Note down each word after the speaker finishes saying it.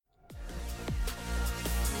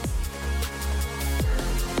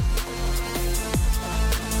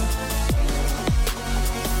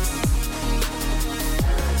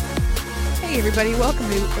everybody. Welcome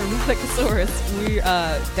to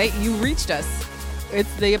Erraticosaurus. You reached us.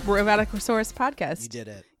 It's the Erraticosaurus podcast. You did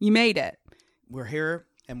it. You made it. We're here,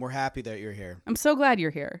 and we're happy that you're here. I'm so glad you're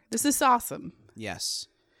here. This is awesome. Yes.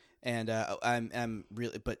 And I'm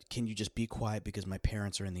really, but can you just be quiet because my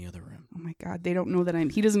parents are in the other room? Oh my God, they don't know that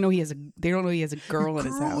he doesn't know he has they don't know he has a girl in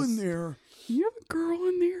his house. Girl in there. You have a girl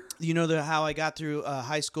in there? You know how I got through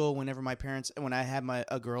high school when I had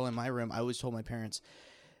a girl in my room, I always told my parents,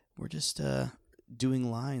 we're just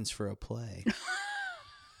doing lines for a play.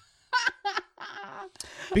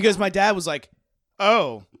 Because my dad was like,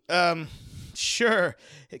 oh, sure.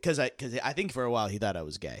 Because I think for a while he thought I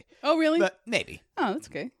was gay. Oh, really? But maybe. Oh, that's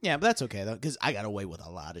okay. Yeah, but that's okay, though, because I got away with a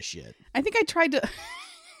lot of shit. I think I tried to...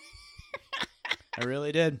 I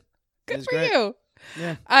really did. Good for you.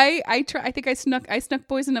 Yeah. I think I snuck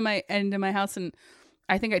boys into my house, and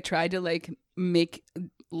I think I tried to make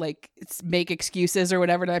excuses or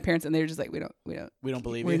whatever to my parents, and they were just like, we don't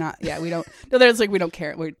believe we're you. not. Yeah, we don't. No, they're just like, we don't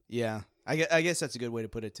care. Yeah. I guess that's a good way to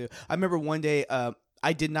put it too. I remember one day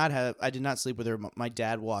I did not sleep with her. My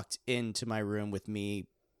dad walked into my room with me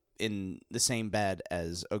in the same bed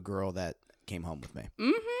as a girl that came home with me.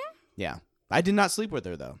 Mm-hmm. Yeah. I did not sleep with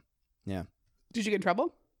her though. Yeah. Did you get in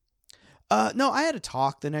trouble? No, I had a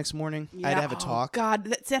talk the next morning. Yeah. I had to have a talk. God,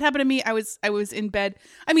 that happened to me. I was in bed.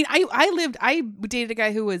 I mean, I dated a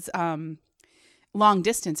guy who was long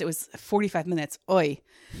distance. It was 45 minutes. Oy.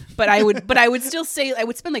 But I would still say I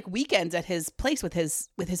would spend like weekends at his place with his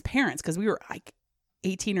parents because we were like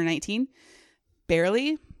 18 or 19.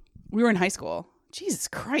 Barely. We were in high school. Jesus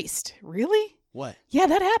Christ. Really? What? Yeah,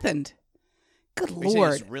 that happened. Good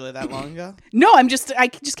Lord. It's really that long ago? No, I just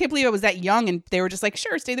can't believe I was that young and they were just like,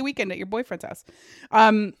 sure, stay the weekend at your boyfriend's house.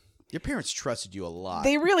 Your parents trusted you a lot.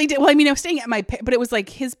 They really did. Well, I mean, I was staying at but it was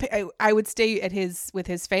like I would stay at with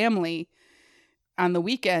his family on the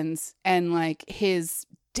weekends, and like his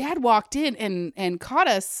dad walked in and caught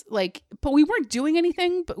us, like, but we weren't doing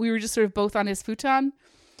anything, but we were just sort of both on his futon.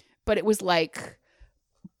 But it was like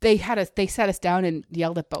they sat us down and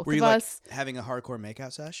yelled at both of us. Like having a hardcore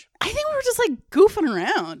makeout sesh? I think we were just like goofing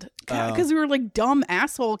around because we were like dumb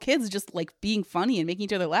asshole kids, just like being funny and making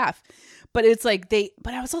each other laugh. But it's like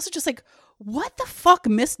but I was also just like, what the fuck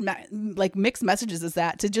mixed messages is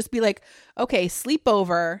that? To just be like, okay, sleep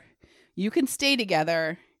over, you can stay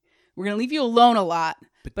together, we're gonna leave you alone a lot,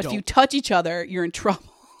 but if you touch each other, you're in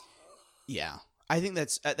trouble. Yeah, I think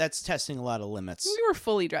that's testing a lot of limits. We were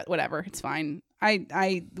fully dressed. Whatever, it's fine.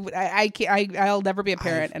 I'll never be a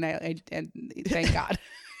parent, and thank God.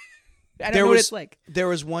 I don't know what it's like. There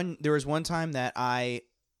was one time that I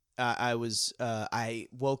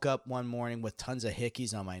woke up one morning with tons of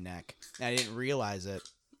hickeys on my neck, and I didn't realize it.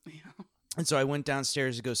 Yeah. And so I went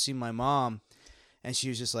downstairs to go see my mom, and she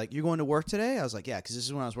was just like, "You're going to work today?" I was like, "Yeah," because this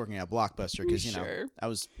is when I was working at Blockbuster. Because I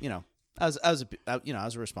was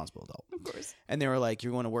a responsible adult, of course. And they were like,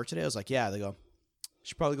 "You're going to work today?" I was like, "Yeah." They go, "You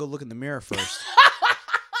should probably go look in the mirror first.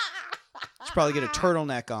 You should probably get a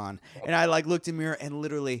turtleneck on." And I like looked in the mirror and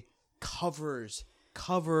literally covered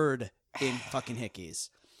in fucking hickeys.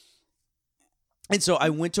 And so I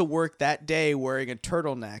went to work that day wearing a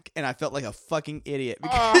turtleneck, and I felt like a fucking idiot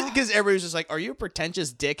because everybody was just like, "Are you a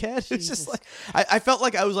pretentious dickhead?" It's just like I felt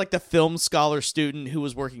like I was like the film scholar student who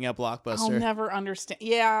was working at Blockbuster. I'll never understand.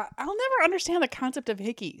 Yeah, I'll never understand the concept of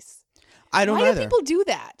hickeys. I don't either. Why do people do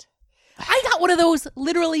that? I got one of those.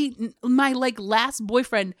 Literally, my like last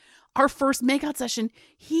boyfriend, our first makeout session,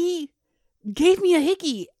 he gave me a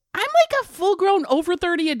hickey. I'm like a full-grown, over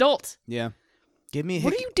 30 adult. Yeah. Give me a hickey.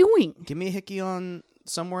 What are you doing? Give me a hickey on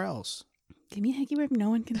somewhere else. Give me a hickey where no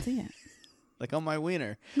one can see it. Like on my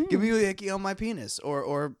wiener. Give me a hickey on my penis,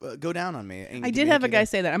 or go down on me. I did have a guy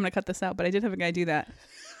say that. I'm going to cut this out, but I did have a guy do that.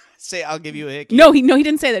 Say, "I'll give you a hickey." No, he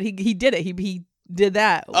didn't say that. He did it. He did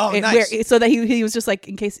that. Oh, nice. So that he was just like,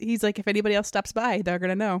 in case, he's like, if anybody else stops by, they're going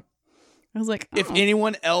to know. I was like, oh. If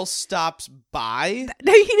anyone else stops by?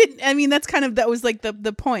 No, he didn't. I mean, that was like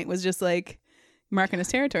the point, was just like marking his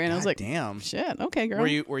territory. And I was like, damn. Shit. Okay, girl.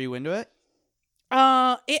 Were you into it?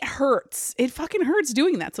 It hurts. It fucking hurts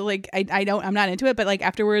doing that. So like, I'm not into it, but like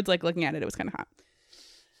afterwards, like looking at it, it was kind of hot.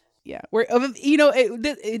 Yeah.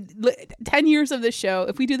 10 years of this show,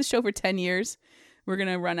 if we do the show for 10 years, we're going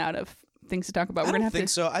to run out of things to talk about. I don't think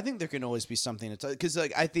so. I think there can always be something to talk, because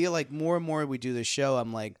like I feel like more and more we do this show,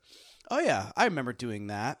 I'm like, oh yeah, I remember doing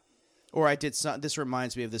that, or I did some. This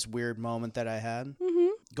reminds me of this weird moment that I had. Mm-hmm.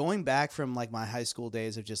 Going back from like my high school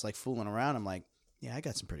days of just like fooling around, I'm like, yeah, I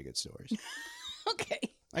got some pretty good stories. Okay,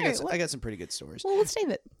 I got some pretty good stories. Well, let's save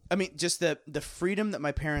it. I mean, just the freedom that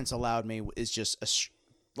my parents allowed me is just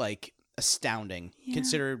astounding. Yeah.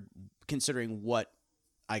 Considering what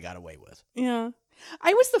I got away with. Yeah.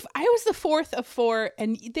 I was the fourth of four,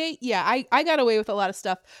 and I got away with a lot of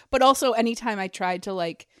stuff. But also, anytime I tried to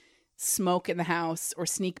like smoke in the house or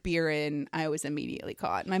sneak beer in, I was immediately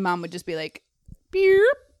caught. My mom would just be like, "Beer."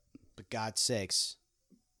 For God's sakes,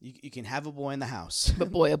 you can have a boy in the house.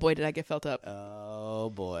 But boy, oh boy, did I get felt up.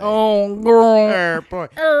 Oh boy. Oh girl. Boy.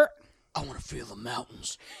 I want to feel the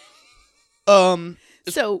mountains.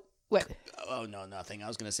 So what? Oh no, nothing. I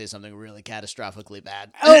was gonna say something really catastrophically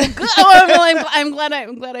bad. Oh, good. Oh, well, I'm glad. I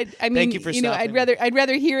mean, Thank you for I'd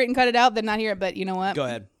rather hear it and cut it out than not hear it. But you know what? Go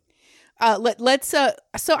ahead. Let's. So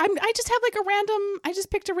I just have like a random. I just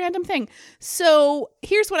picked a random thing. So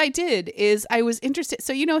here's what I did: is I was interested.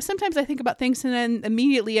 So sometimes I think about things, and then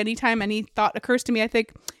immediately, anytime any thought occurs to me, I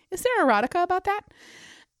think, is there erotica about that?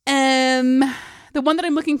 The one that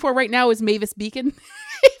I'm looking for right now is Mavis Beacon.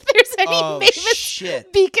 If there's any Mavis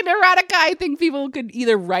Beacon erotica, I think people could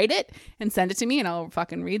either write it and send it to me, and I'll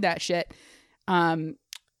fucking read that shit.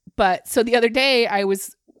 But so the other day, I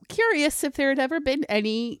was curious if there had ever been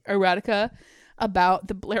any erotica about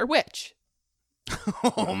the Blair Witch.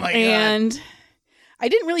 Oh my god! And I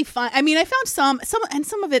didn't really find. I mean, I found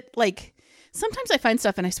some of it like. Sometimes I find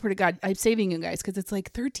stuff, and I swear to God, I'm saving you guys because it's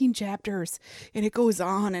like 13 chapters, and it goes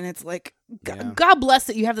on, and it's like, God bless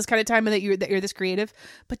that you have this kind of time and that you're this creative,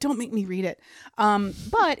 but don't make me read it.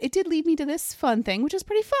 But it did lead me to this fun thing, which is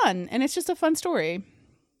pretty fun, and it's just a fun story.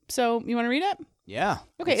 So you want to read it? Yeah.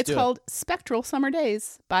 Okay, it's called Spectral Summer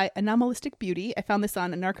Days by Anomalistic Beauty. I found this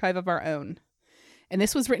on an archive of our own, and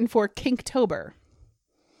this was written for Kinktober,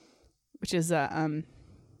 which is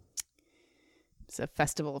it's a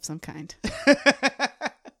festival of some kind.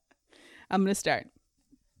 I'm going to start.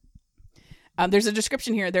 There's a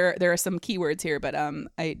description here. There are some keywords here, but I'm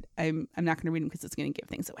not going to read them because it's going to give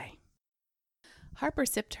things away. Harper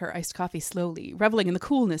sipped her iced coffee slowly, reveling in the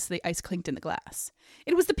coolness the ice clinked in the glass.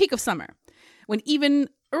 It was the peak of summer, when even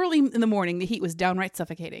early in the morning the heat was downright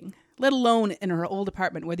suffocating, let alone in her old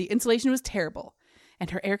apartment where the insulation was terrible, and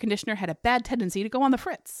her air conditioner had a bad tendency to go on the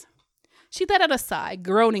fritz. She let out a sigh,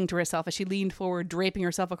 groaning to herself as she leaned forward, draping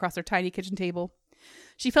herself across her tiny kitchen table.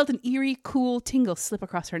 She felt an eerie, cool tingle slip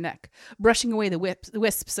across her neck, brushing away the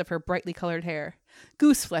wisps of her brightly colored hair.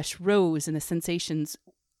 Goose flesh rose in the sensation's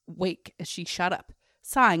wake as she shot up,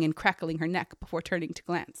 sighing and crackling her neck before turning to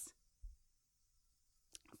glance.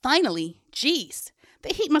 Finally, geez,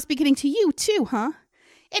 the heat must be getting to you too, huh?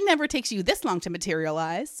 It never takes you this long to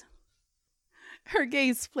materialize. Her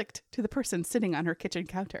gaze flicked to the person sitting on her kitchen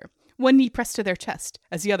counter, one knee pressed to their chest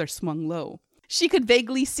as the other swung low. She could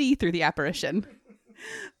vaguely see through the apparition.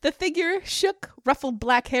 The figure shook ruffled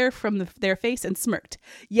black hair from their face and smirked.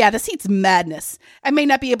 Yeah, this heat's madness. I may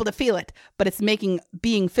not be able to feel it, but it's making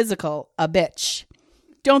being physical a bitch.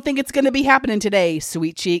 Don't think it's going to be happening today,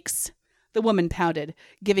 sweet cheeks. The woman pouted,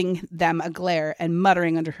 giving them a glare and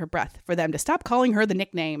muttering under her breath for them to stop calling her the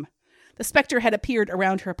nickname. The specter had appeared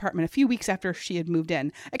around her apartment a few weeks after she had moved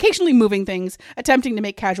in, occasionally moving things, attempting to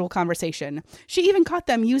make casual conversation. She even caught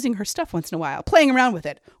them using her stuff once in a while, playing around with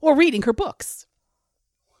it, or reading her books.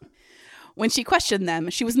 When she questioned them,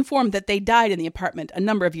 she was informed that they died in the apartment a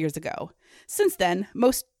number of years ago. Since then,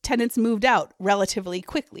 most tenants moved out relatively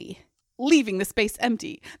quickly, leaving the space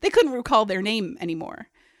empty. They couldn't recall their name anymore,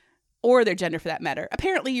 or their gender for that matter.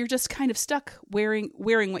 Apparently, you're just kind of stuck wearing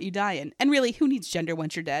what you die in. And really, who needs gender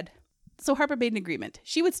once you're dead? So Harper made an agreement.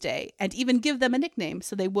 She would stay and even give them a nickname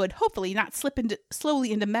so they would, hopefully, not slip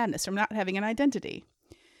slowly into madness from not having an identity.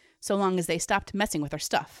 So long as they stopped messing with her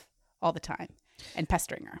stuff all the time and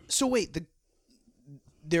pestering her. So wait,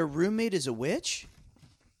 their roommate is a witch?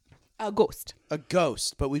 A ghost. A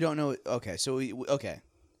ghost, but we don't know. Okay, so okay.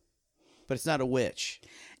 But it's not a witch.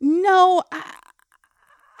 No,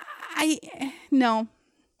 no.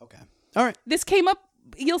 Okay. All right. This came up.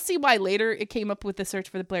 You'll see why later it came up with the search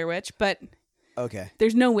for the Blair Witch, but okay.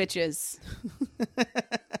 There's no witches.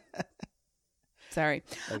 Sorry.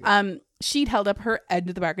 Okay. She'd held up her end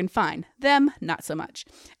of the bargain fine. Them, not so much.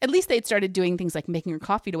 At least they'd started doing things like making her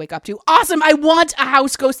coffee to wake up to. Awesome! I want a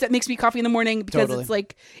house ghost that makes me coffee in the morning because It's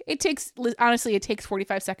like, it takes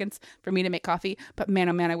 45 seconds for me to make coffee. But man,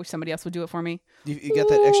 oh man, I wish somebody else would do it for me. You get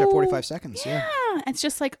that extra 45 seconds. Yeah. It's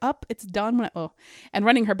just like up, it's done. And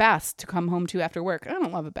running her baths to come home to after work. I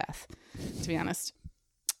don't love a bath, to be honest.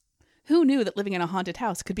 Who knew that living in a haunted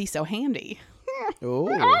house could be so handy?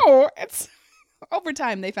 It's... Over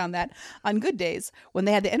time, they found that on good days, when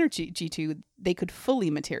they had the energy to, they could fully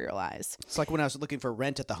materialize. It's like when I was looking for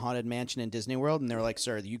rent at the Haunted Mansion in Disney World, and they were like,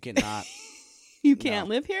 sir, you cannot. You can't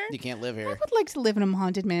live here? You can't live here. I would like to live in a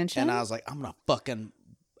haunted mansion. And I was like, I'm going to fucking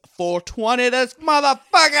 420 this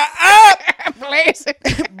motherfucker up. Blaze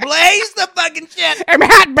Blaze the fucking shit. I'm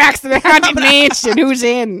hot box to the haunted mansion. Who's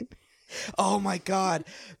in? Oh my God.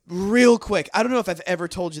 Real quick. I don't know if I've ever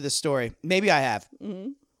told you this story. Maybe I have.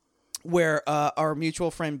 Mm-hmm. Where our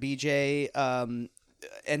mutual friend BJ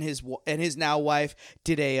and his now wife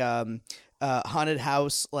did a haunted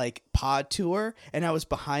house like pod tour, and I was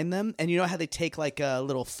behind them, and you know how they take like a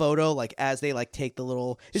little photo like as they like take the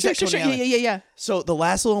little Sure. Yeah. So the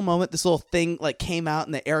last little moment, this little thing like came out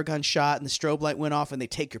and the air gun shot and the strobe light went off and they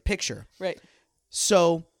take your picture. Right.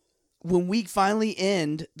 So when we finally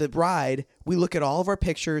end the ride, we look at all of our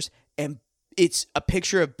pictures, and it's a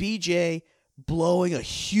picture of BJ blowing a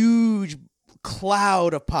huge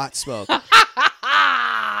cloud of pot smoke.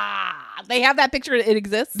 They have that picture. It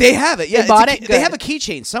exists. They have it. Yeah, they bought it. They have a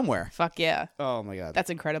keychain somewhere. Fuck yeah. Oh my God, that's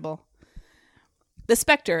incredible. The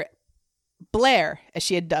specter, Blair, as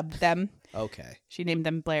she had dubbed them. Okay. She named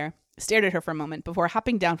them Blair. Stared at her for a moment before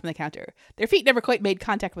hopping down from the counter. Their feet never quite made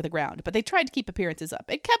contact with the ground, but they tried to keep appearances up.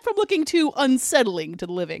 It kept from looking too unsettling to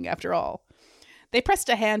the living, after all. They pressed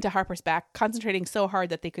a hand to Harper's back, concentrating so hard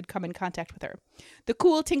that they could come in contact with her. The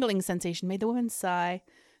cool, tingling sensation made the woman sigh,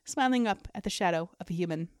 smiling up at the shadow of a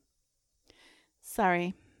human.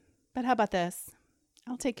 Sorry, but how about this?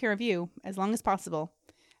 I'll take care of you as long as possible,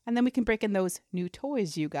 and then we can break in those new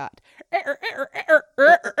toys you got. Toys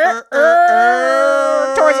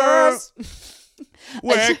R Us.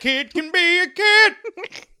 Where a kid can be a kid.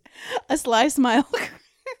 A sly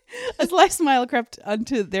smile crept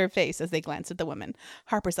onto their face as they glanced at the woman.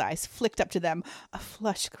 Harper's eyes flicked up to them, a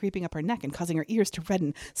flush creeping up her neck and causing her ears to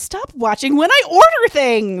redden. Stop watching when I order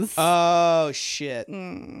things! Oh, shit.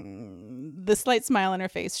 The slight smile on her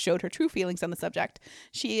face showed her true feelings on the subject.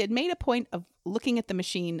 She had made a point of looking at the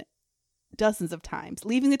machine dozens of times,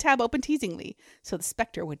 leaving the tab open teasingly, so the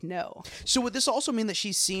specter would know. So would this also mean that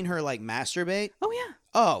she's seen her, like, masturbate? Oh, yeah.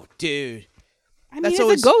 Oh, dude. I mean, it's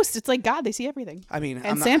a ghost. It's like God. They see everything. I mean,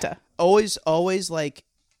 and Santa. Always, like,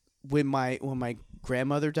 when my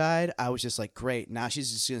grandmother died, I was just like, great. Now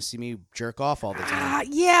she's just gonna see me jerk off all the time.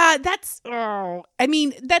 Yeah, that's. Oh, I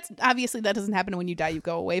mean, that's obviously that doesn't happen when you die. You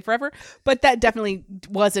go away forever. But that definitely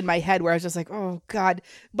was in my head where I was just like, oh God.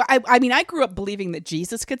 But I mean, I grew up believing that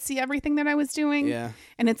Jesus could see everything that I was doing. Yeah.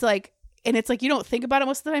 And it's like you don't think about it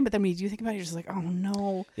most of the time, but then when you do think about it, you're just like, oh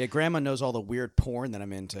no. Yeah, Grandma knows all the weird porn that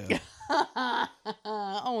I'm into.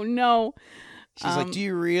 Oh no. She's like, do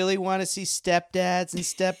you really want to see stepdads and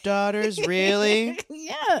stepdaughters? Really?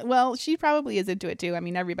 Yeah. Well, she probably is into it too. I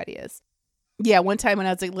mean, everybody is. Yeah. One time when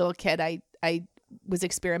I was a little kid, I was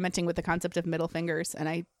experimenting with the concept of middle fingers, and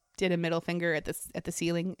I did a middle finger at the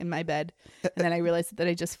ceiling in my bed, and then I realized that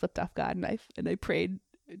I just flipped off God, and I prayed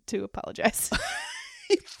to apologize.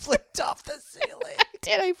 You flipped off the ceiling. I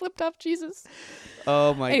did. I flipped off Jesus.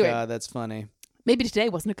 Oh my God, that's funny. Maybe today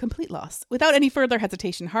wasn't a complete loss. Without any further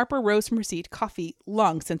hesitation, Harper rose from her seat, coffee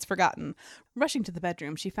long since forgotten. Rushing to the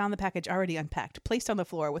bedroom, she found the package already unpacked, placed on the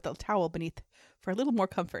floor with a towel beneath for a little more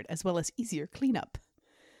comfort as well as easier cleanup.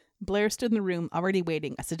 Blair stood in the room, already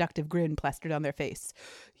waiting, a seductive grin plastered on their face.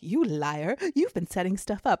 You liar! You've been setting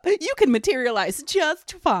stuff up. You can materialize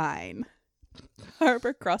just fine.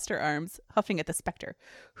 Harper crossed her arms, huffing at the specter,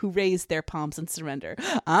 who raised their palms in surrender.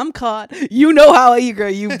 I'm caught. You know how eager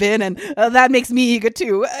you've been, and that makes me eager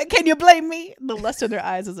too. Can you blame me? The lust in their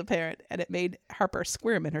eyes was apparent, and it made Harper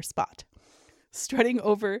squirm in her spot. Strutting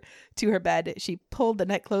over to her bed, she pulled the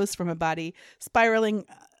nightclothes from her body, sprawling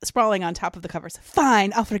on top of the covers.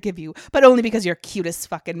 Fine, I'll forgive you, but only because you're cute as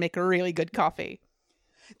fuck and make really good coffee.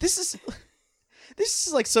 This is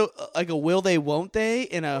like like a will they won't they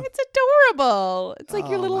in a. It's adorable. It's like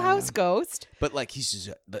your little house ghost. But like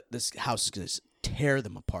this house is gonna tear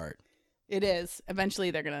them apart. It is.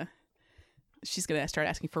 Eventually, she's gonna start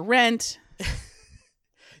asking for rent.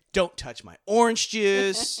 Don't touch my orange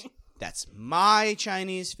juice. That's my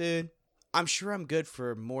Chinese food. I'm sure I'm good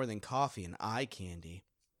for more than coffee and eye candy.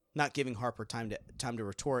 Not giving Harper time to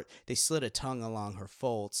retort, they slid a tongue along her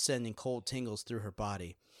folds, sending cold tingles through her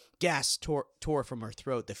body. Gas tore from her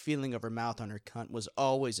throat. The feeling of her mouth on her cunt was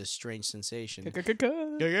always a strange sensation.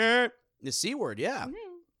 The C word, yeah.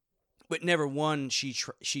 But never one she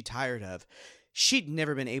tired of. She'd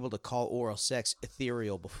never been able to call oral sex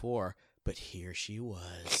ethereal before, but here she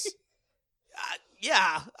was.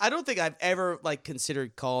 Yeah, I don't think I've ever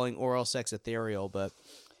considered calling oral sex ethereal, but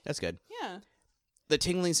that's good. Yeah. The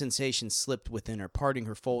tingling sensation slipped within her, parting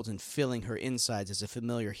her folds and filling her insides as a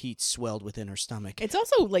familiar heat swelled within her stomach. It's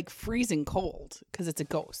also freezing cold because it's a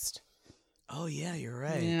ghost. Oh yeah, you're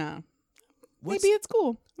right. Yeah. Maybe it's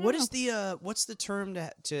cool. What's the term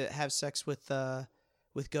to have sex with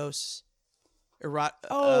ghosts?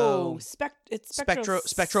 Spectroplasm?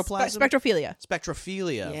 Spectrophilia.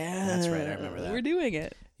 Spectrophilia. Yeah, That's right. I remember that. We're doing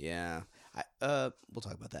it. Yeah. We'll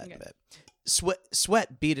talk about that in a bit.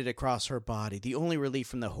 Sweat beaded across her body, the only relief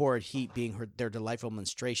from the horrid heat being their delightful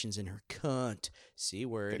menstruations in her cunt. C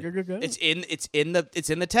word. It's in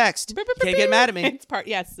the text. You can't get mad at me. It's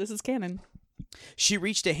yes, this is canon. She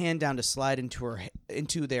reached a hand down to slide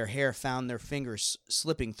into their hair, found their fingers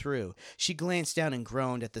slipping through. She glanced down and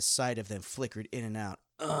groaned at the sight of them flickered in and out,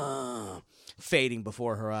 fading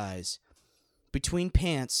before her eyes. Between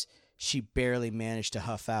pants, she barely managed to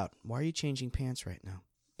huff out, "Why are you changing pants right now?"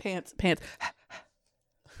 Pants.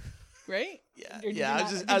 Right?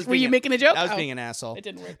 Yeah. Were you making a joke? I was being an asshole. It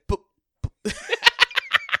didn't work.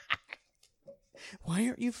 Why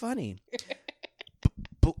aren't you funny?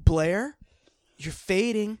 Blair? You're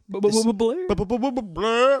fading. Blair.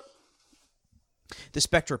 Blair. The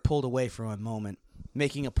spectre pulled away for a moment,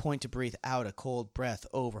 making a point to breathe out a cold breath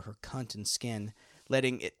over her cunt and skin,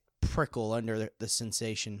 letting it prickle under the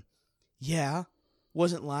sensation. Yeah,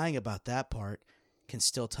 wasn't lying about that part. Can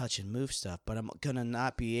still touch and move stuff, but I'm gonna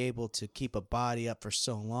not be able to keep a body up for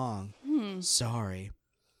so long. Sorry.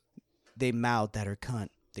 They mouthed at her cunt.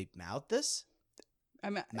 They mouthed this?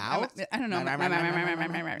 Mouth? I don't know.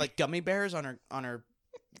 Like gummy bears on her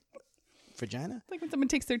vagina? Like when someone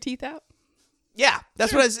takes their teeth out? Yeah,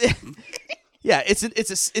 that's what I said. Yeah, it's an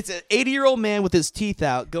 80-year-old man with his teeth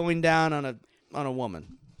out going down on a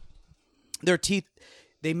woman. Their teeth,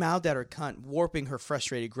 they mouthed at her cunt, warping her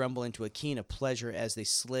frustrated grumble into a keen of pleasure as they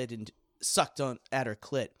slid and sucked on at her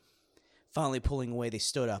clit. Finally pulling away, they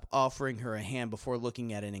stood up, offering her a hand before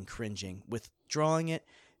looking at it and cringing. Withdrawing it,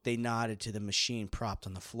 they nodded to the machine propped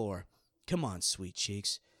on the floor. Come on, sweet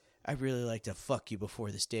cheeks. I'd really like to fuck you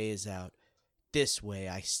before this day is out. This way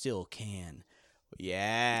I still can.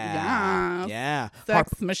 Yeah.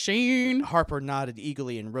 Sex machine. Harper nodded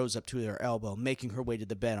eagerly and rose up to her elbow, making her way to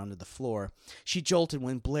the bed onto the floor. She jolted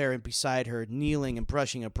when Blair beside her, kneeling and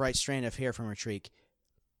brushing a bright strand of hair from her cheek.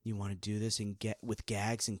 You want to do this with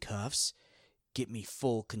gags and cuffs? Get me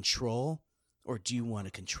full control? Or do you want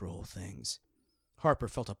to control things? Harper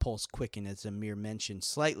felt a pulse quicken as Amir mentioned,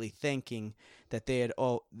 slightly thinking that they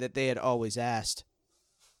had always asked.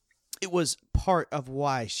 It was part of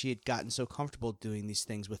why she had gotten so comfortable doing these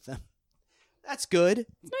things with them. That's good.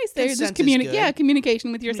 It's nice there. Just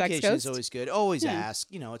communication with your sex Communication ghost. is always good. Always ask.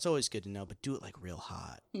 It's always good to know, but do it like real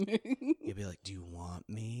hot. You'll be like, "Do you want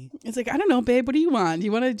me?" It's like, I don't know, babe. What do you want? Do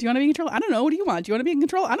you want to be in control? I don't know. What do you want? Do you want to be in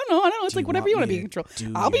control? I don't know. It's like whatever you want to be in control.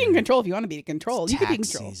 I'll be in control if you want to be in control. You can be in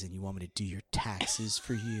control. Tax season. You want me to do your taxes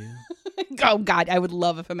for you? Oh God, I would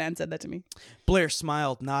love if a man said that to me. Blair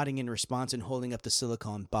smiled, nodding in response and holding up the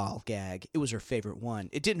silicone ball gag. It was her favorite one.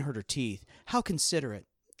 It didn't hurt her teeth. How considerate.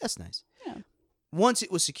 That's nice. Yeah. Once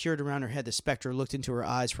it was secured around her head, the specter looked into her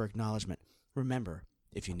eyes for acknowledgement. Remember,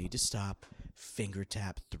 if you need to stop, finger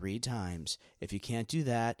tap 3 times. If you can't do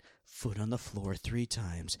that, foot on the floor 3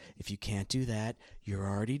 times. If you can't do that, you're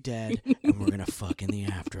already dead, and we're going to fuck in the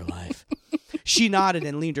afterlife. She nodded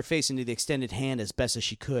and leaned her face into the extended hand as best as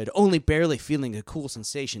she could, only barely feeling a cool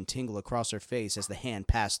sensation tingle across her face as the hand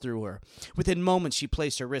passed through her. Within moments, she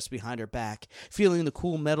placed her wrist behind her back, feeling the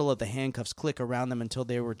cool metal of the handcuffs click around them until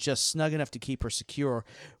they were just snug enough to keep her secure.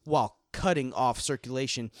 While cutting off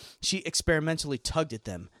circulation, she experimentally tugged at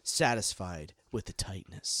them, satisfied with the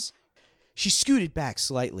tightness. She scooted back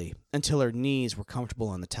slightly until her knees were comfortable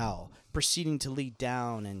on the towel, proceeding to lean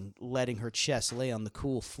down and letting her chest lay on the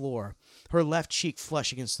cool floor. Her left cheek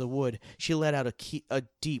flush against the wood, she let out a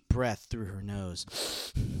deep breath through her nose.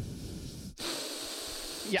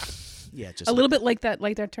 Yeah, just a little bit like that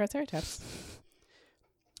Triceratops.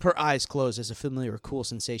 Her eyes closed as a familiar cool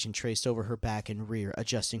sensation traced over her back and rear,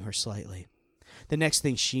 adjusting her slightly. The next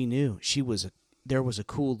thing she knew, there was a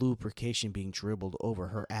cool lubrication being dribbled over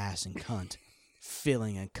her ass and cunt,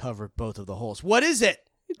 filling and covered both of the holes. What is it?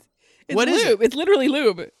 It's lube. It's literally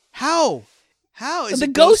lube. How? Is the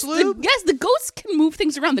it ghost lube? Yes, the ghost can move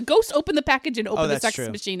things around. The ghost opened the package and opened the sex true.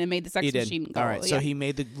 machine and made the sex machine go. All right, so he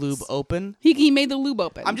made the lube open? He made the lube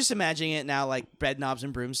open. I'm just imagining it now like bread knobs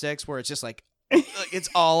and broomsticks where it's just like it's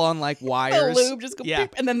all on like wires. The lube just go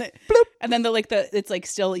bloop, and then it's like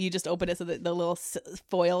still you just open it so that the little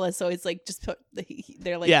foil is so it's like just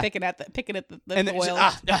they're like picking at the and foil.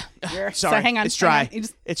 Sorry, so hang on, it's dry.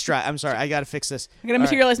 It's dry. I'm sorry, I gotta fix this. I'm gonna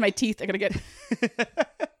materialize my teeth. I gotta get.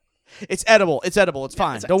 It's edible. It's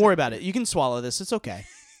fine. Don't worry about it. You can swallow this. It's okay.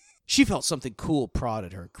 She felt something cool prod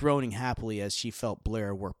at her, groaning happily as she felt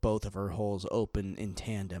Blair work both of her holes open in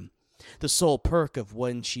tandem. The sole perk of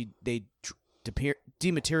when they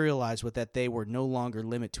dematerialized was that they were no longer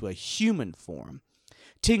limited to a human form.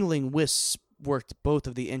 Tingling wisps worked both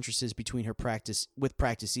of the entrances between her with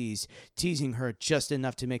practice ease, teasing her just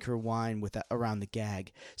enough to make her whine around the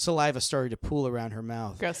gag. Saliva started to pool around her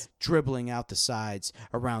mouth, Gross. dribbling out the sides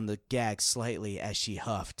around the gag slightly as she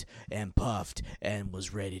huffed and puffed and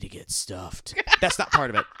was ready to get stuffed. That's not part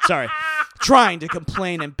of it. Sorry. Trying to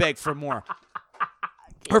complain and beg for more.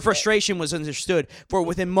 Her frustration was understood, for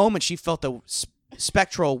within moments she felt the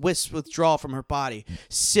spectral wisp withdrawal from her body,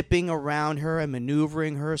 sipping around her and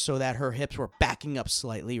maneuvering her so that her hips were backing up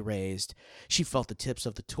slightly raised. She felt the tips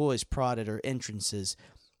of the toys prod at her entrances,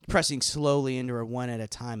 pressing slowly into her one at a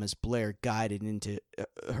time as Blair guided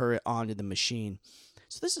her onto the machine.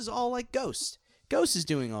 So this is all like Ghost. Ghost is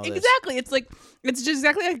doing all this. Exactly. It's just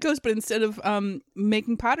exactly like Ghost, but instead of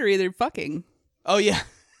making pottery, they're fucking. Oh, yeah.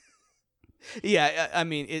 Yeah, I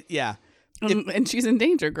mean, yeah. And she's in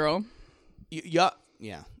danger, girl. Yeah.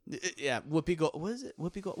 Whoopi Gold. What is it?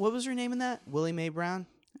 Whoopi Gold. What was her name in that? Willie Mae Brown.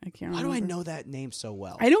 I can't remember. How do I know that name so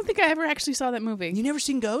well? I don't think I ever actually saw that movie. You never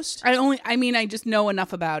seen Ghost? I just know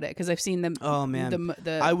enough about it because I've seen them. Oh man,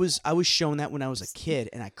 I was shown that when I was a kid,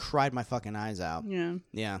 and I cried my fucking eyes out. Yeah.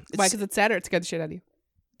 Yeah. Why? Because it's sad or it scared the shit out of you?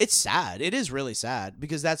 It's sad. It is really sad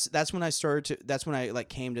because that's when I started to. That's when I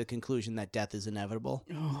came to the conclusion that death is inevitable,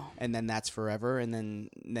 and then that's forever. And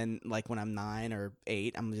then like when I'm 9 or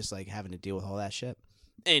 8, I'm just like having to deal with all that shit.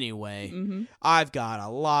 Anyway, I've got a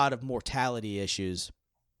lot of mortality issues.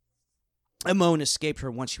 A moan escaped her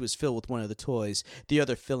once she was filled with one of the toys, the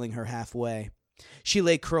other filling her halfway. She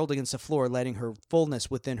lay curled against the floor, letting her fullness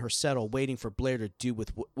within her settle, waiting for Blair to do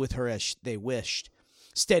with her as they wished.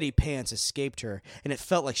 Steady pants escaped her, and it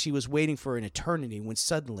felt like she was waiting for an eternity when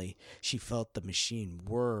suddenly she felt the machine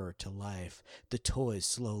whir to life, the toys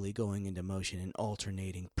slowly going into motion and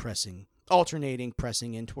alternating pressing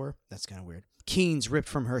into her. That's kind of weird. Keens ripped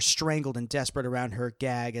from her, strangled and desperate around her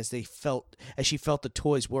gag as she felt the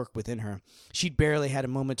toys work within her. She'd barely had a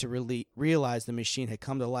moment to realize the machine had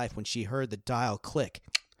come to life when she heard the dial click.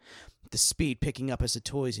 The speed picking up as the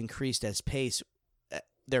toys increased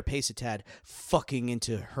their pace a tad, fucking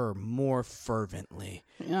into her more fervently.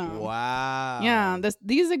 Yeah. Wow. Yeah.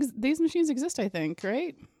 These machines exist, I think,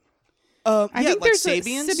 right? I think like there's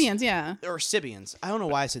Sabians? Sabians, yeah. Or Sibians. I don't know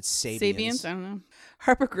why I said Sabians. Sabians, I don't know.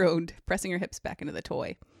 Harper groaned, pressing her hips back into the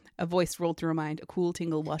toy. A voice rolled through her mind, a cool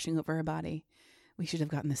tingle washing over her body. We should have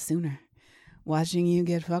gotten this sooner. Watching you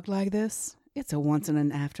get fucked like this, it's a once in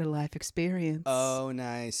an afterlife experience. Oh,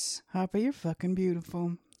 nice. Harper, you're fucking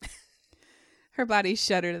beautiful. Her body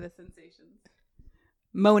shuddered at the sensations.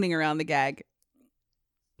 Moaning around the gag,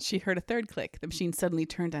 she heard a third click. The machine suddenly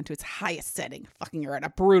turned onto its highest setting, fucking her at a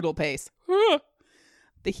brutal pace.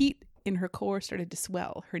 The heat in her core started to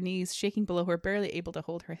swell, her knees shaking below her, barely able to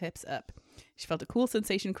hold her hips up. She felt a cool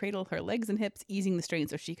sensation cradle her legs and hips, easing the strain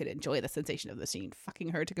so she could enjoy the sensation of the machine, fucking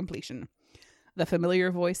her to completion. The familiar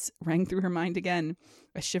voice rang through her mind again.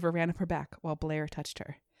 A shiver ran up her back while Blair touched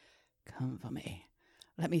her. Come for me.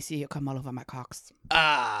 Let me see you come all over my cocks.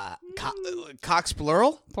 Cocks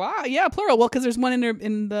plural? Yeah, plural. Well, because there's one in there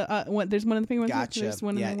there's one in the penguins. Gotcha. There's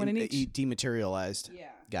one in each. Dematerialized. Yeah.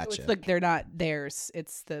 Gotcha. So it's like they're not theirs.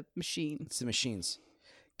 It's the machine. It's the machines.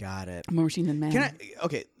 Got it. More machine than man.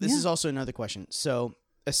 This is also another question. So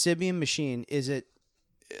a Sibian machine, is it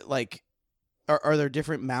like, are there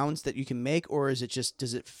different mounds that you can make, or is it just,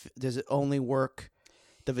 does it only work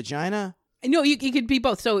the vagina? No, you could be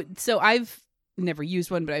both. So I've never used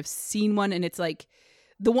one, but I've seen one, and it's like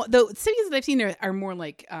the Sibians that I've seen are more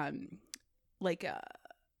like a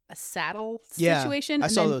saddle situation. I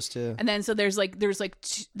saw those too. And then so there's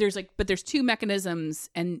two mechanisms,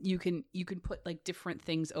 and you can put like different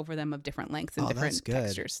things over them of different lengths and different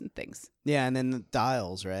textures and things. Yeah, and then the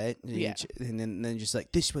dials, right? Yeah. And then just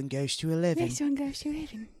like this one goes to 11. This one goes to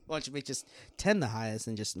 11. Why don't you make just 10 the highest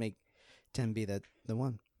and just make 10 be the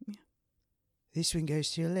one? Yeah. This one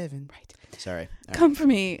goes to 11. Right. Sorry. Come for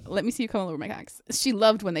me. Let me see you come all over my cocks. She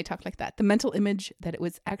loved when they talked like that. The mental image that it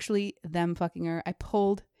was actually them fucking her. It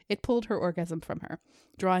pulled her orgasm from her,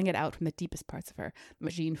 drawing it out from the deepest parts of her. The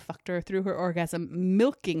machine fucked her through her orgasm,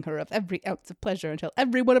 milking her of every ounce of pleasure until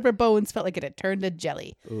every one of her bones felt like it had turned to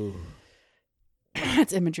jelly. Ooh.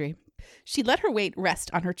 That's imagery. She let her weight rest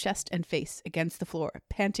on her chest and face against the floor,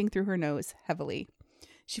 panting through her nose heavily.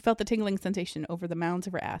 She felt the tingling sensation over the mounds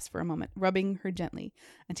of her ass for a moment, rubbing her gently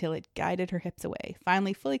until it guided her hips away.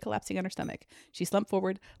 Finally, fully collapsing on her stomach, she slumped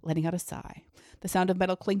forward, letting out a sigh. The sound of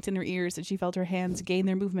metal clinked in her ears, and she felt her hands gain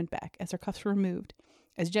their movement back as her cuffs were removed,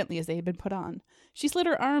 as gently as they had been put on. She slid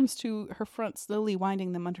her arms to her front, slowly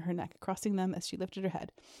winding them under her neck, crossing them as she lifted her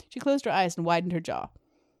head. She closed her eyes and widened her jaw,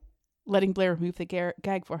 letting Blair remove the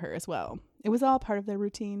gag for her as well. It was all part of their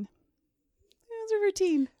routine. It was a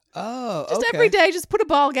routine. Oh, Just okay. every day, just put a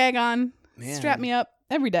ball gag on, Man. strap me up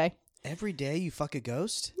every day. Every day you fuck a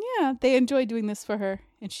ghost? Yeah, they enjoyed doing this for her,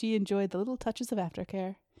 and she enjoyed the little touches of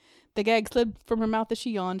aftercare. The gag slid from her mouth as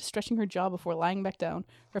she yawned, stretching her jaw before lying back down,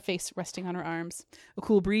 her face resting on her arms. A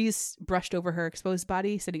cool breeze brushed over her exposed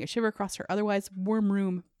body, sending a shiver across her otherwise warm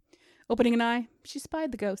room. Opening an eye, she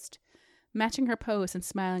spied the ghost, matching her pose and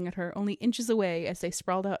smiling at her only inches away as they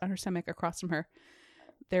sprawled out on her stomach across from her,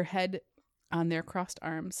 their head on their crossed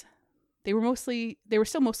arms. They were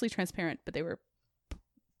still mostly transparent, but they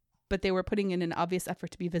were putting in an obvious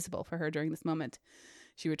effort to be visible for her during this moment.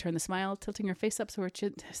 She returned the smile, tilting her face up so her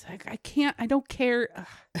chin. Like, I don't care. Ugh.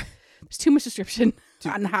 There's too much description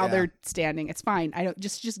on how they're standing. It's fine. I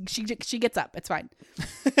don't she gets up. It's fine.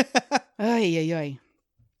 Ay, ay, ay.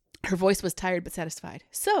 Her voice was tired but satisfied.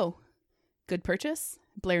 So, good purchase?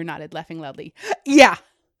 Blair nodded, laughing loudly. Yeah,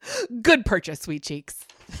 good purchase, sweet cheeks.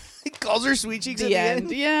 He calls her sweet cheeks at The the end.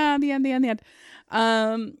 end. Yeah, the end.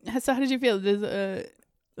 So how did you feel? Did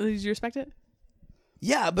you respect it?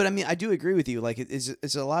 Yeah, but I mean, I do agree with you. Like,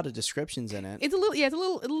 it's a lot of descriptions in it. It's a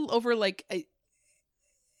little over. Like, I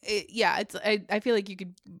feel like you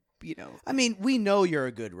could, I mean, we know you're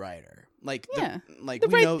a good writer. Like,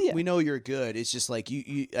 we know you're good. It's just like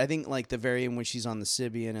you. I think like the very end when she's on the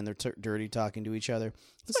Sibian and they're dirty talking to each other.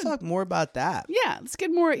 Let's talk more about that. Yeah, let's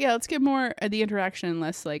get more of the interaction,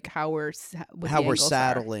 less like how we're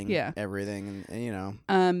saddling Yeah. everything,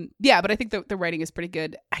 and Yeah, but I think the writing is pretty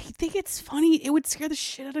good. I think it's funny. It would scare the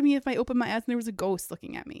shit out of me if I opened my eyes and there was a ghost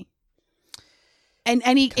looking at me. In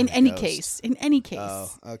any case.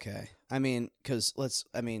 Oh, okay. I mean, because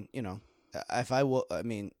if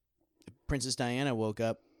Princess Diana woke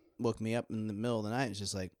me up in the middle of the night. It's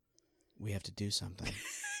just like, we have to do something.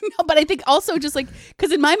 No, but I think also just like,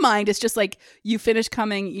 because in my mind, it's just like you finish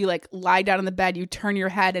coming, you like lie down on the bed, you turn your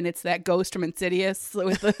head, and it's that ghost from Insidious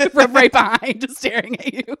with the right behind, just staring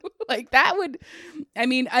at you. Like that would,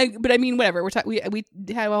 whatever. We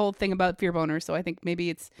have a whole thing about fear boners, so I think maybe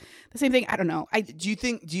it's the same thing. I don't know. Do you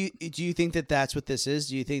think that that's what this is?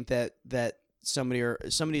 Do you think that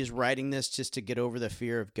somebody is writing this just to get over the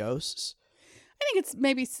fear of ghosts? It's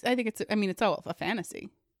all a fantasy.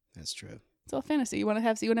 That's true. It's all fantasy. You want to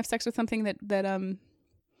have sex with something that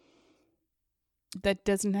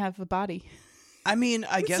doesn't have a body. I mean,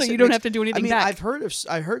 I guess so you don't have to do anything. Back. I've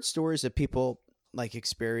heard stories of people like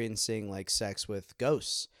experiencing like sex with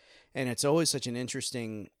ghosts, and it's always such an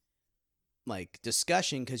interesting like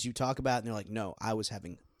discussion because you talk about it and they're like, no, I was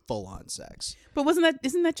having full on sex. But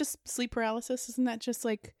isn't that just sleep paralysis? Isn't that just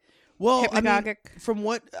like hypnagogic?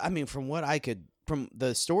 From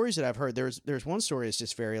the stories that I've heard, there's one story that's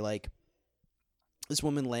just very like this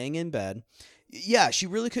woman laying in bed. Yeah, she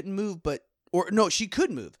really couldn't move, she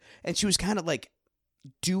could move. And she was kind of like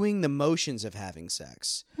doing the motions of having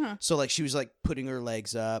sex. Huh. So like she was like putting her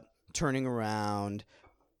legs up, turning around,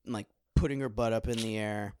 like putting her butt up in the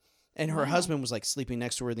air. And her husband was like sleeping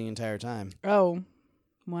next to her the entire time. Oh,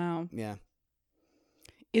 wow. Yeah.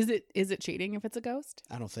 Is it cheating if it's a ghost?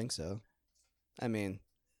 I don't think so. I mean,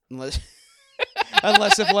 unless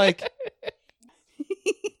if like...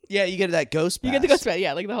 Yeah, you get that ghost pass. You get the ghost pass,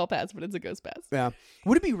 yeah, like the whole pass, but it's a ghost pass. Yeah.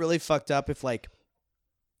 Would it be really fucked up if, like,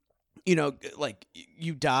 like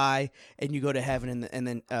you die and you go to heaven and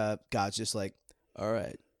then God's just like, all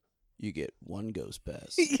right, you get one ghost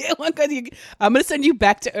pass. Yeah, I'm going to send you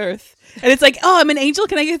back to Earth. And it's like, oh, I'm an angel.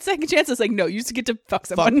 Can I get a second chance? It's like, no, you just get to fuck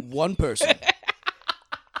someone. Fuck one person.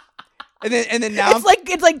 and then now it's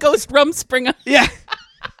like Ghost Rumspringa. Yeah.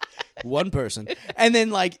 One person. And then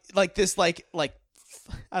like this like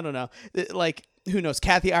I don't know. Like, who knows?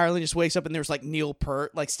 Kathy Ireland just wakes up and there's like Neil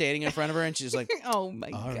Peart like standing in front of her and she's like, oh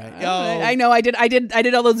my God. Right. I know. I did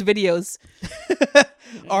all those videos.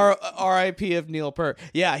 R.I.P. of Neil Peart.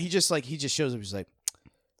 Yeah, he just shows up. He's like,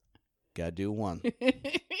 gotta do one.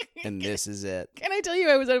 And this is it. Can I tell you,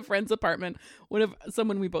 I was at a friend's apartment,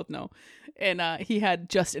 someone we both know, and he had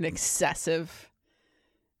just an excessive.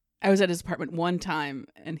 I was at his apartment one time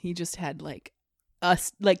and he just had like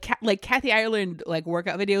Kathy Ireland like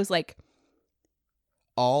workout videos like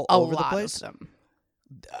all over the place. Of them.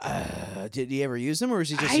 Did he ever use them, or was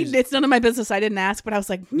he just? It's none of my business. I didn't ask, but I was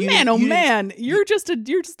like, you're just a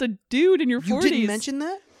dude in your 40s. You didn't mention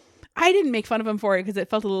that. I didn't make fun of him for it because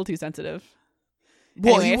it felt a little too sensitive.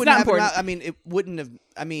 Well, anyway, he wouldn't have him out. I mean, it wouldn't have.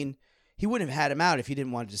 I mean, he wouldn't have had him out if he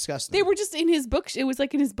didn't want to discuss them. They were just in his book. It was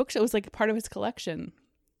like in his book. It was like part of his collection.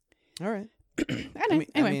 All right. Anyway.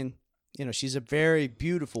 I mean, she's a very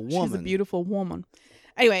beautiful woman. She's a beautiful woman.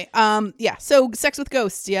 Anyway, yeah. So, sex with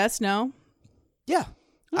ghosts? Yes? No? Yeah,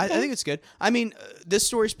 okay. I think it's good. I mean, this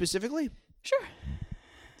story specifically, sure,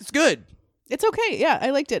 it's good. It's okay. Yeah,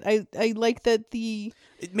 I liked it. I like that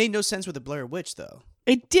It made no sense with the Blair Witch though.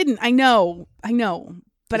 it didn't. I know.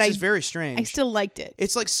 But It's just very strange. I still liked it.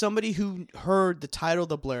 It's like somebody who heard the title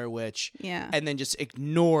The Blair Witch Yeah. and then just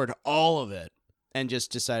ignored all of it and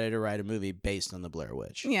just decided to write a movie based on The Blair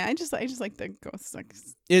Witch. Yeah, I just like the ghost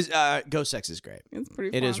sex. Ghost sex is great. It's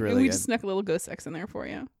pretty It fun. is And really we good. just snuck a little ghost sex in there for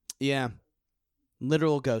you. Yeah.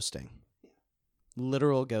 Literal ghosting.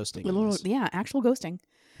 Literal ghosting. in this. Yeah, actual ghosting.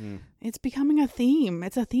 Hmm. It's becoming a theme.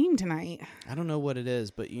 It's a theme tonight. I don't know what it is,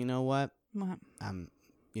 but you know what? What?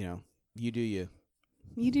 You do you.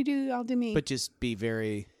 You do, I'll do me. But just be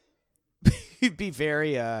very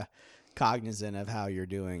cognizant of how you're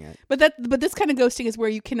doing it. But this kind of ghosting is where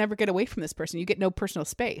you can never get away from this person. You get no personal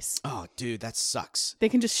space. Oh, dude, that sucks. They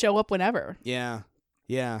can just show up whenever. Yeah.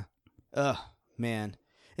 Yeah. Ugh, man.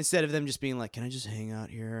 Instead of them just being like, can I just hang out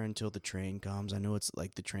here until the train comes? I know it's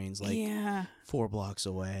like the train's like yeah. 4 blocks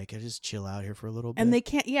away. Can I just chill out here for a little bit? And they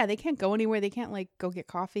can't go anywhere. They can't like go get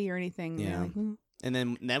coffee or anything. Yeah. They're like, And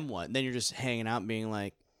then what? Then you're just hanging out and being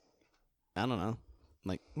like, I don't know.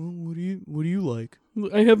 Like, what do you like?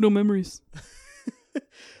 I have no memories.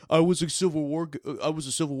 I was a Civil War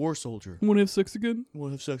soldier. Want to have sex again?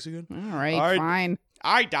 Want to have sex again? All right, fine.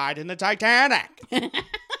 I died in the Titanic.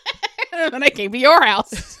 And I came to your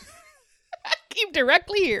house. I came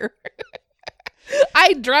directly here.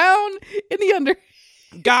 I drowned in the under.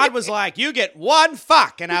 God was like, you get one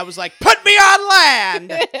fuck. And I was like, put me on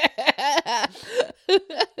land.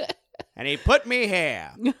 And he put me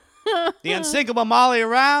here. The unsinkable Molly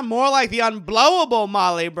Brown, more like the unblowable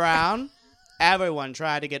Molly Brown. Everyone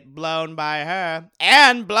tried to get blown by her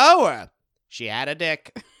and blow her. She had a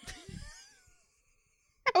dick.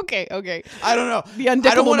 Okay. I don't know. The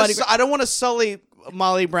undickable Molly. I don't want to sully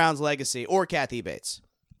Molly Brown's legacy or Kathy Bates.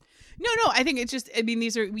 No. I think it's just. I mean,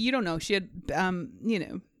 these are. You don't know. She had.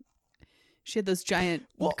 She had those giant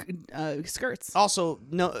skirts. Also,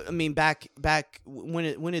 no. I mean, back when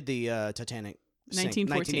did the Titanic?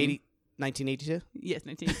 1914. 1982. Yes,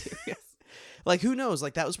 1982. Yes. Like, who knows?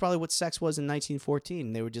 Like, that was probably what sex was in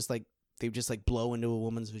 1914. They would just blow into a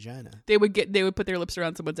woman's vagina. They would put their lips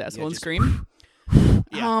around someone's asshole and scream.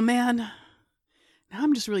 Yeah. Oh man. Now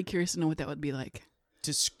I'm just really curious to know what that would be like.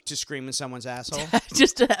 To scream in someone's asshole.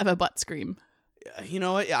 Just to have a butt scream. You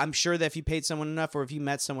know what? I'm sure that if you paid someone enough, or if you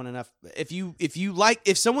met someone enough,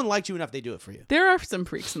 if someone liked you enough, they do it for you. There are some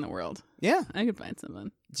freaks in the world. Yeah. I could find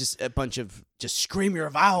someone. Just a bunch of scream your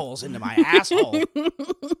vowels into my asshole.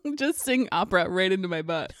 Just sing opera right into my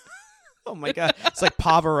butt. Oh my god. It's like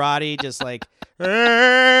Pavarotti, just like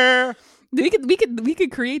We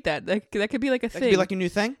could create that. That could be like a that thing. could be like a new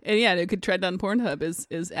thing. And yeah, it could trend on Pornhub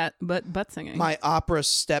is at butt singing. My opera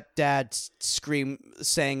stepdad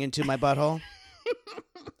sang into my butthole.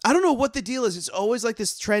 I don't know what the deal is. It's always like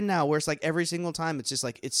this trend now where it's like every single time it's just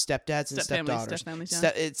like it's stepdads and stepdaughters. Stepfamilies,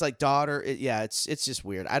 yeah. It's like daughter. It's just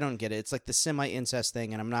weird. I don't get it. It's like the semi-incest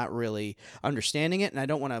thing, and I'm not really understanding it. And I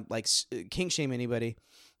don't want to like kink shame anybody,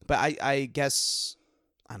 but I guess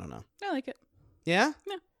I don't know. I like it. Yeah.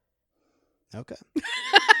 Yeah. Okay.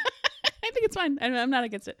 I think it's fine. I'm not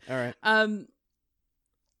against it. All right.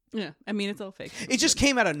 Yeah. I mean, it's all fake. It just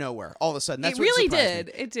came out of nowhere all of a sudden. That's it what really surprised did.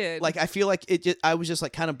 me. It did. Like I feel like I was just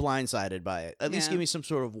like kind of blindsided by it. At least give me some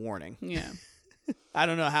sort of warning. Yeah. I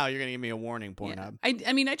don't know how you're gonna give me a warning, Yeah. Pornhub.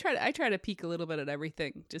 I mean, I try to peek a little bit at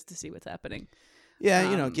everything just to see what's happening.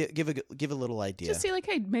 Yeah, give a little idea. Just say like,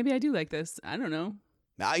 hey, maybe I do like this. I don't know.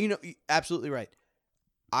 You're absolutely right.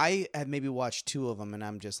 I have maybe watched 2 of them, and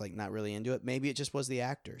I'm just like not really into it. Maybe it just was the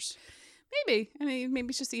actors. Maybe. I mean, maybe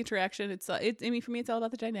it's just the interaction. I mean, for me, it's all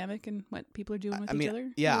about the dynamic and what people are doing with each other.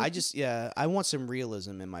 Yeah, I want some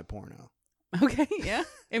realism in my porno. Okay, yeah.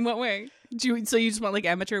 In what way? So you just want like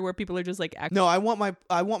amateur where people are just like acting? No, I want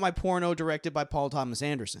my porno directed by Paul Thomas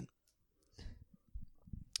Anderson.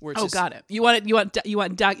 Got it. You want a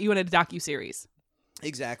docu-series.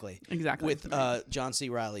 Exactly. With John C.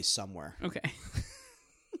 Reilly somewhere. Okay.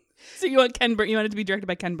 So you want you want it to be directed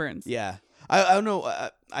by Ken Burns? Yeah. I don't know.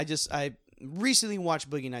 I recently watched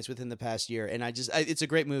Boogie Nights within the past year, and it's a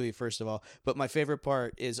great movie, first of all. But my favorite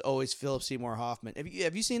part is always Philip Seymour Hoffman.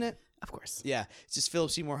 Have you seen it? Of course. Yeah. It's just Philip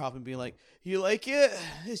Seymour Hoffman being like, "You like it?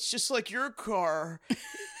 It's just like your car."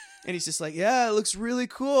 And he's just like, "Yeah, it looks really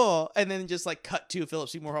cool." And then just like cut to Philip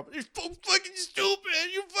Seymour Hoffman. You're so fucking stupid.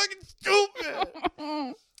 You're fucking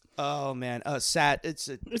stupid. Oh man. Sat. It's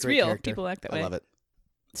great real. Character. People act that way. I love it.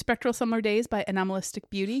 Spectral Summer Days by Anomalistic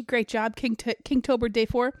Beauty. Great job, Kingtober Day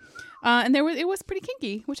 4. And it was pretty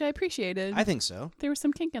kinky, which I appreciated. I think so. There was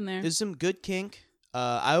some kink in there. There's some good kink.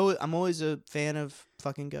 I'm always a fan of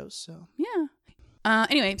fucking ghosts. So yeah.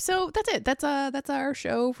 Anyway, so that's it. That's our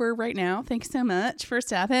show for right now. Thanks so much for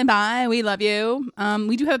stopping by. We love you.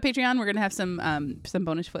 We do have a Patreon. We're gonna have some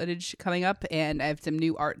bonus footage coming up, and I have some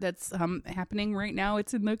new art that's happening right now.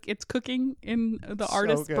 It's cooking in the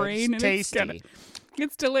artist's brain, and tasty.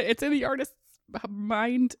 It's in the artist's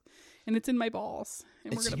mind, and it's in my balls,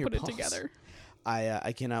 and It's we're in gonna your put it balls. together.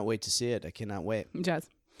 I cannot wait to see it. I cannot wait. Jazz.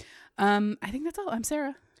 I think that's all. I'm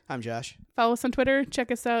Sarah. I'm Josh. Follow us on Twitter.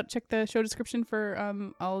 Check us out. Check the show description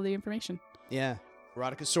for all the information. Yeah.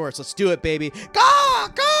 Erotica Sorts. Let's do it, baby. Go!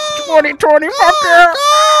 2020 fucker!